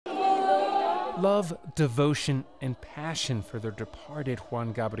Love, devotion, and passion for their departed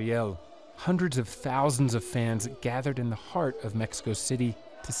Juan Gabriel. Hundreds of thousands of fans gathered in the heart of Mexico City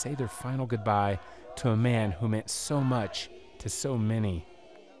to say their final goodbye to a man who meant so much to so many.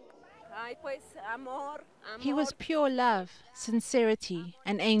 He was pure love, sincerity,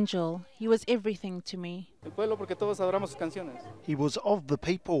 an angel. He was everything to me. He was of the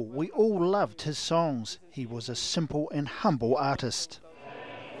people. We all loved his songs. He was a simple and humble artist.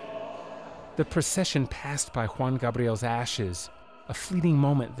 The procession passed by Juan Gabriel's ashes, a fleeting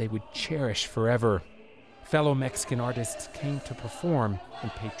moment they would cherish forever. Fellow Mexican artists came to perform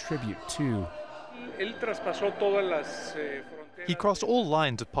and pay tribute too. He crossed all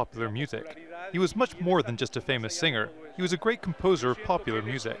lines of popular music. He was much more than just a famous singer. He was a great composer of popular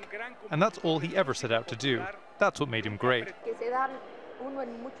music. And that's all he ever set out to do. That's what made him great.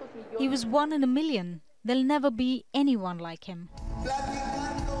 He was one in a million. There'll never be anyone like him.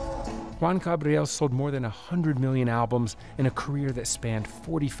 Juan Gabriel sold more than 100 million albums in a career that spanned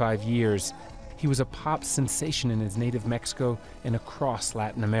 45 years. He was a pop sensation in his native Mexico and across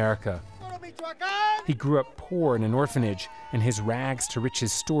Latin America. He grew up poor in an orphanage, and his rags to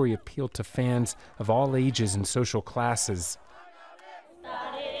riches story appealed to fans of all ages and social classes.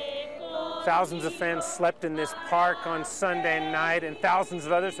 Thousands of fans slept in this park on Sunday night, and thousands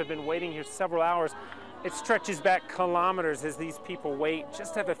of others have been waiting here several hours. It stretches back kilometers as these people wait,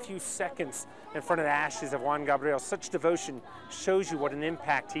 just have a few seconds in front of the ashes of Juan Gabriel. Such devotion shows you what an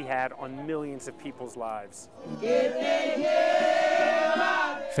impact he had on millions of people's lives.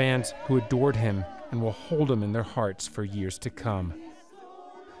 Fans who adored him and will hold him in their hearts for years to come.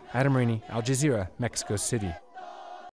 Adam Raney, Al Jazeera, Mexico City.